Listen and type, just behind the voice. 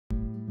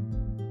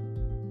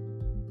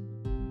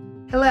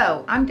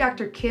Hello, I'm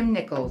Dr. Kim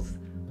Nichols,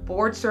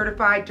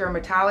 board-certified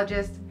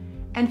dermatologist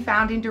and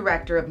founding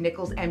director of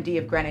Nichols MD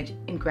of Greenwich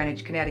in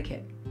Greenwich,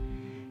 Connecticut.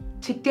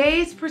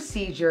 Today's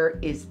procedure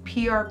is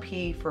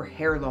PRP for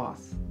hair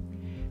loss.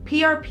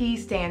 PRP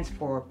stands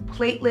for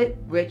Platelet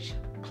Rich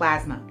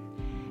Plasma,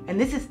 and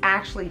this is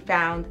actually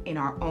found in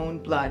our own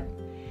blood.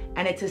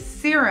 And it's a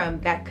serum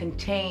that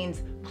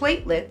contains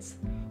platelets,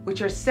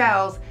 which are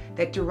cells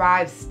that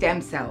derive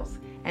stem cells.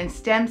 And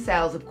stem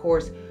cells, of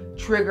course,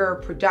 trigger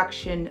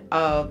production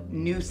of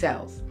new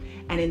cells.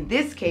 And in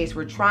this case,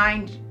 we're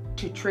trying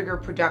to trigger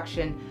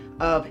production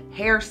of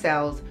hair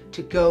cells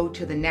to go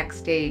to the next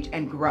stage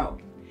and grow.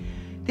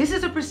 This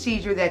is a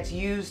procedure that's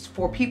used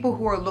for people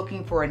who are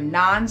looking for a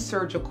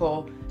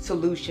non-surgical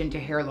solution to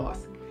hair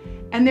loss.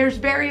 And there's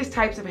various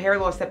types of hair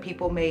loss that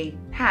people may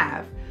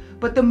have,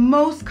 but the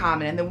most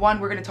common, and the one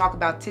we're going to talk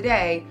about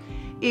today,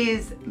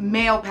 is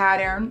male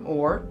pattern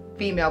or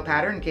female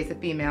pattern, in case of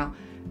female,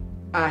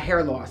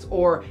 hair loss,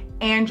 or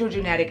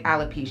androgenetic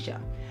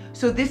alopecia.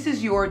 So this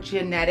is your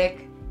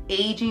genetic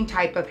aging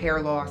type of hair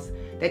loss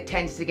that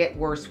tends to get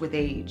worse with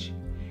age,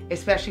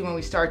 especially when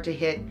we start to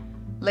hit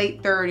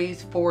late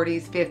 30s,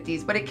 40s,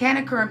 50s, but it can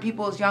occur in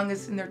people as young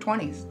as in their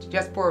 20s,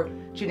 just for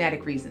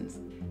genetic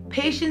reasons.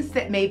 Patients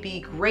that may be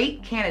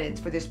great candidates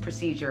for this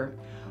procedure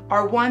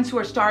are ones who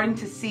are starting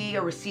to see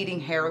a receding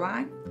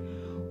hairline,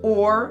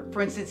 or,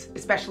 for instance,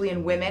 especially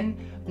in women,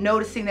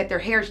 noticing that their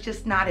hair is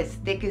just not as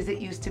thick as it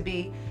used to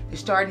be. They're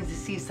starting to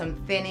see some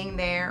thinning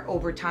there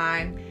over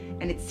time,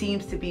 and it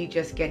seems to be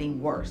just getting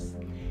worse.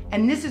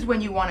 And this is when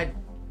you want to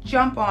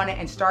jump on it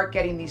and start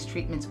getting these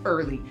treatments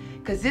early,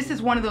 because this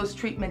is one of those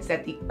treatments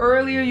that the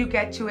earlier you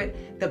get to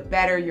it, the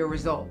better your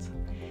results.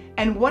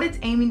 And what it's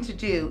aiming to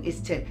do is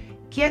to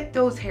get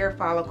those hair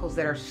follicles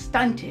that are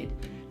stunted,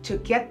 to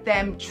get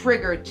them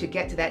triggered to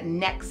get to that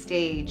next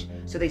stage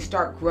so they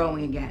start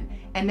growing again.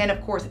 And then,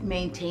 of course,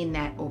 maintain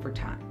that over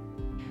time.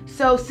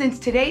 So since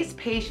today's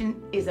patient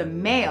is a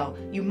male,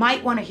 you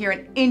might want to hear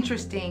an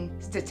interesting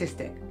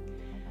statistic.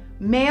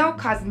 Male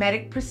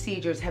cosmetic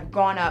procedures have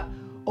gone up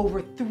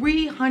over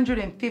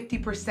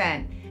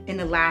 350% in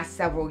the last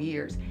several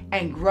years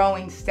and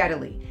growing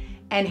steadily.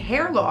 And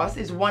hair loss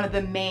is one of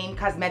the main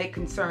cosmetic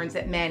concerns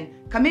that men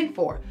come in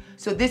for.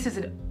 So this is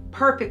a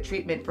perfect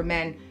treatment for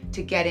men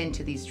to get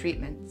into these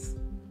treatments.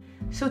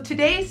 So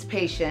today's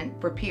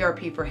patient for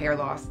PRP for hair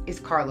loss is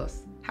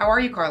Carlos. How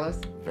are you, Carlos?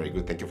 Very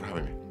good, thank you for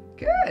having me.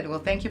 Good, well,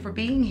 thank you for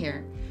being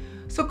here.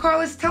 So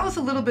Carlos, tell us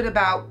a little bit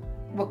about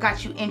what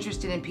got you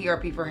interested in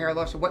PRP for hair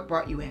loss, or what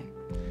brought you in.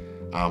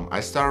 I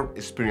started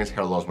experiencing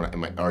hair loss in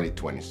my early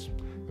 20s.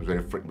 It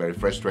was very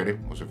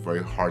frustrating. It was a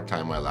very hard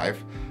time in my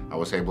life. I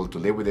was able to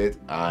live with it,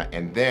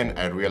 and then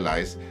I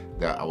realized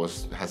that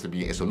has to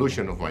be a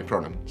solution of my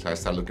problem. So I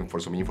started looking for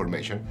some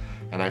information,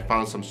 and I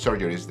found some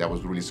surgeries that I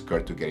was really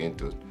scared to get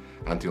into,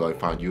 until I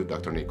found you,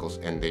 Dr. Nichols,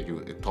 and then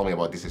you told me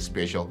about this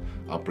special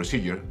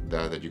procedure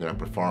that you're going to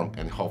perform,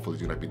 and hopefully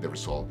it's going to be the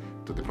result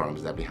to the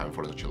problems that I've been having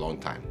for such a long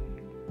time.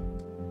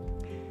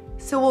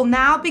 So we'll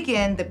now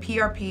begin the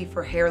PRP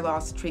for hair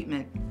loss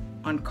treatment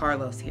on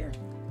Carlos here.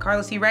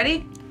 Carlos, you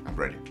ready? I'm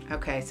ready.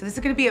 Okay, so this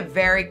is going to be a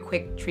very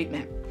quick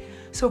treatment.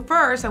 So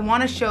first, I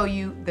want to show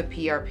you the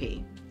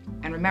PRP.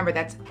 And remember,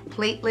 that's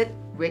Platelet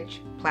Rich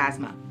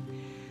Plasma.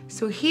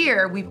 So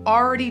here, we've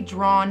already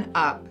drawn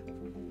up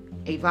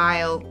a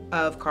vial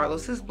of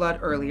Carlos's blood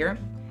earlier.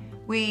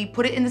 We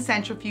put it in the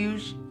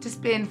centrifuge to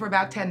spin for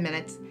about 10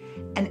 minutes,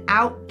 and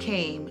out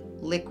came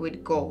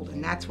liquid gold.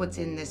 And that's what's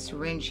in this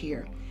syringe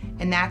here.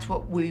 And that's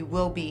what we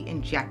will be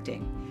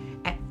injecting.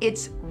 And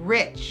it's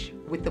rich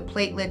with the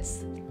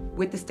platelets,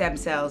 with the stem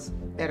cells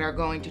that are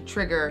going to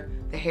trigger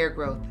the hair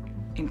growth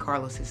in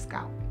Carlos's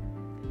scalp.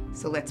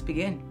 So let's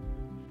begin.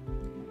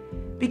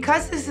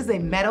 Because this is a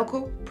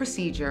medical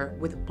procedure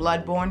with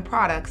blood-borne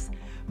products,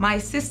 my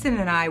assistant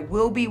and I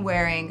will be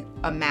wearing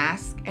a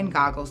mask and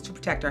goggles to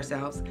protect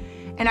ourselves,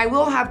 and I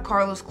will have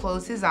Carlos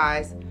close his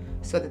eyes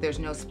so that there's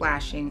no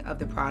splashing of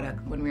the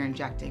product when we're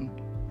injecting.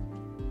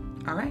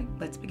 All right,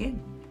 let's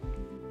begin.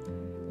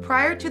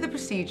 Prior to the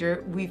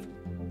procedure, we've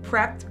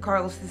prepped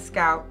Carlos's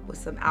scalp with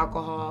some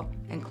alcohol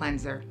and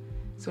cleanser.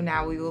 So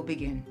now we will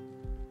begin.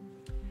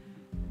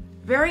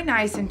 Very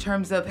nice in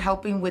terms of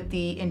helping with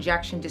the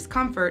injection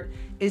discomfort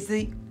is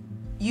the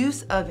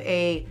use of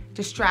a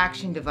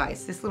distraction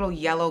device, this little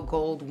yellow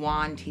gold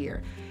wand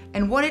here.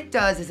 And what it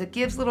does is it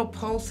gives little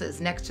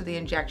pulses next to the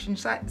injection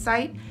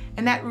site,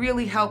 and that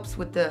really helps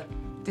with the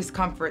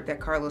discomfort that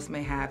Carlos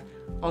may have,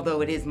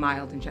 although it is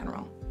mild in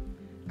general.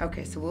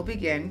 Okay, so we'll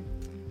begin.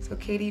 So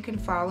Katie, you can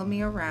follow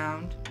me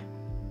around.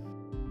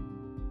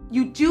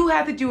 You do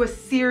have to do a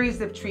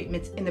series of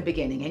treatments in the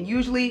beginning, and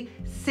usually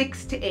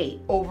 6 to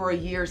 8 over a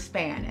year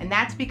span. And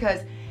that's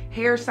because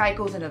hair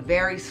cycles in a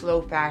very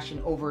slow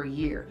fashion over a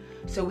year.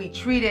 So we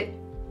treat it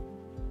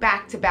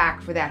back to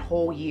back for that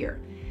whole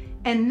year.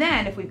 And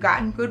then if we've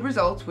gotten good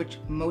results, which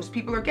most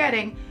people are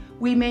getting,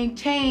 we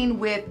maintain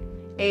with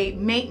a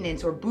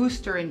maintenance or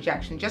booster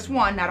injection, just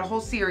one, not a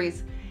whole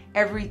series,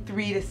 every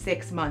 3 to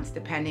 6 months,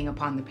 depending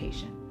upon the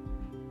patient.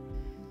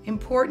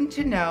 Important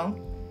to know,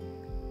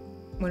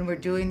 when we're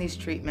doing these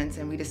treatments,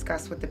 and we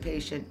discuss with the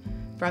patient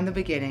from the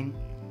beginning,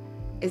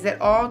 is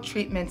that all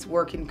treatments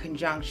work in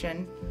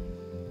conjunction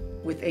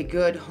with a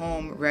good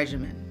home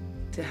regimen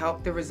to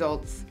help the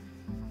results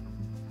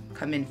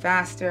come in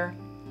faster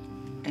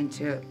and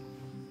to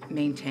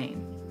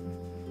maintain.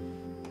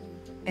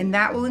 And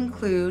that will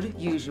include,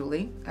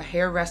 usually, a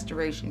hair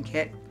restoration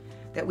kit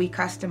that we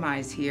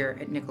customize here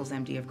at Nichols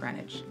MD of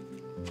Greenwich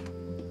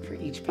for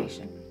each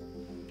patient.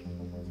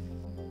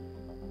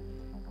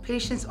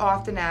 Patients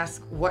often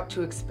ask what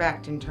to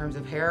expect in terms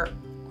of hair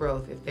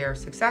growth if they're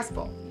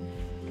successful.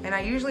 And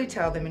I usually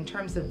tell them in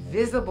terms of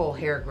visible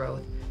hair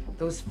growth,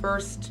 those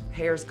first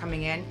hairs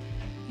coming in,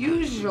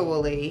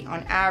 usually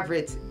on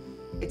average,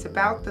 it's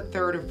about the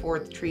third or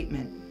fourth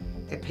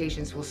treatment that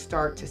patients will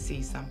start to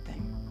see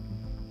something,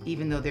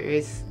 even though there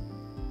is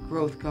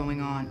growth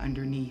going on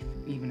underneath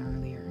even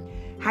earlier.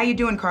 How you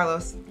doing,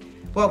 Carlos?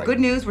 Well, good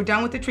news, we're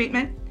done with the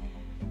treatment.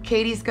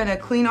 Katie's gonna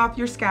clean off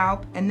your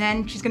scalp, and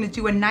then she's gonna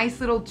do a nice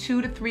little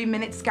 2 to 3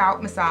 minute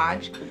scalp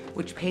massage,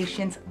 which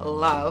patients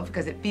love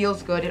because it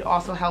feels good. It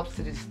also helps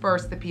to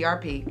disperse the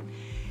PRP.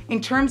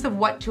 In terms of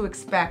what to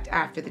expect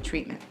after the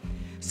treatment.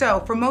 So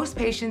for most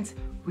patients,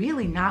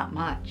 really not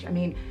much. I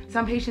mean,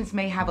 some patients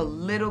may have a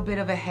little bit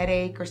of a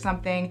headache or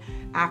something.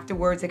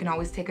 Afterwards, they can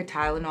always take a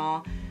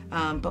Tylenol.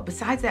 But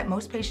besides that,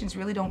 most patients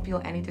really don't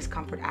feel any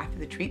discomfort after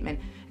the treatment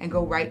and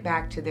go right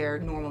back to their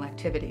normal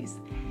activities.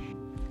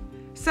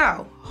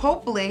 So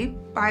hopefully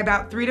by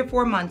about 3 to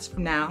 4 months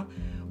from now,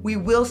 we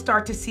will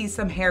start to see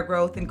some hair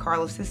growth in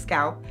Carlos's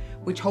scalp,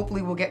 which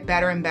hopefully will get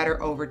better and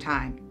better over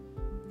time.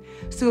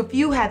 So if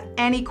you have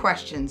any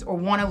questions or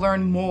want to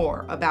learn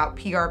more about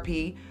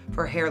PRP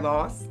for hair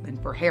loss and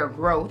for hair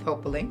growth,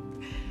 hopefully,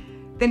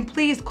 then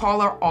please call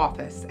our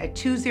office at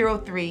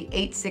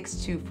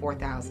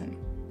 203-862-4000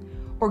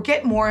 or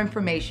get more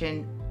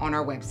information on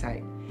our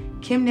website,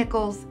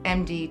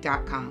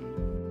 kimnicholsmd.com.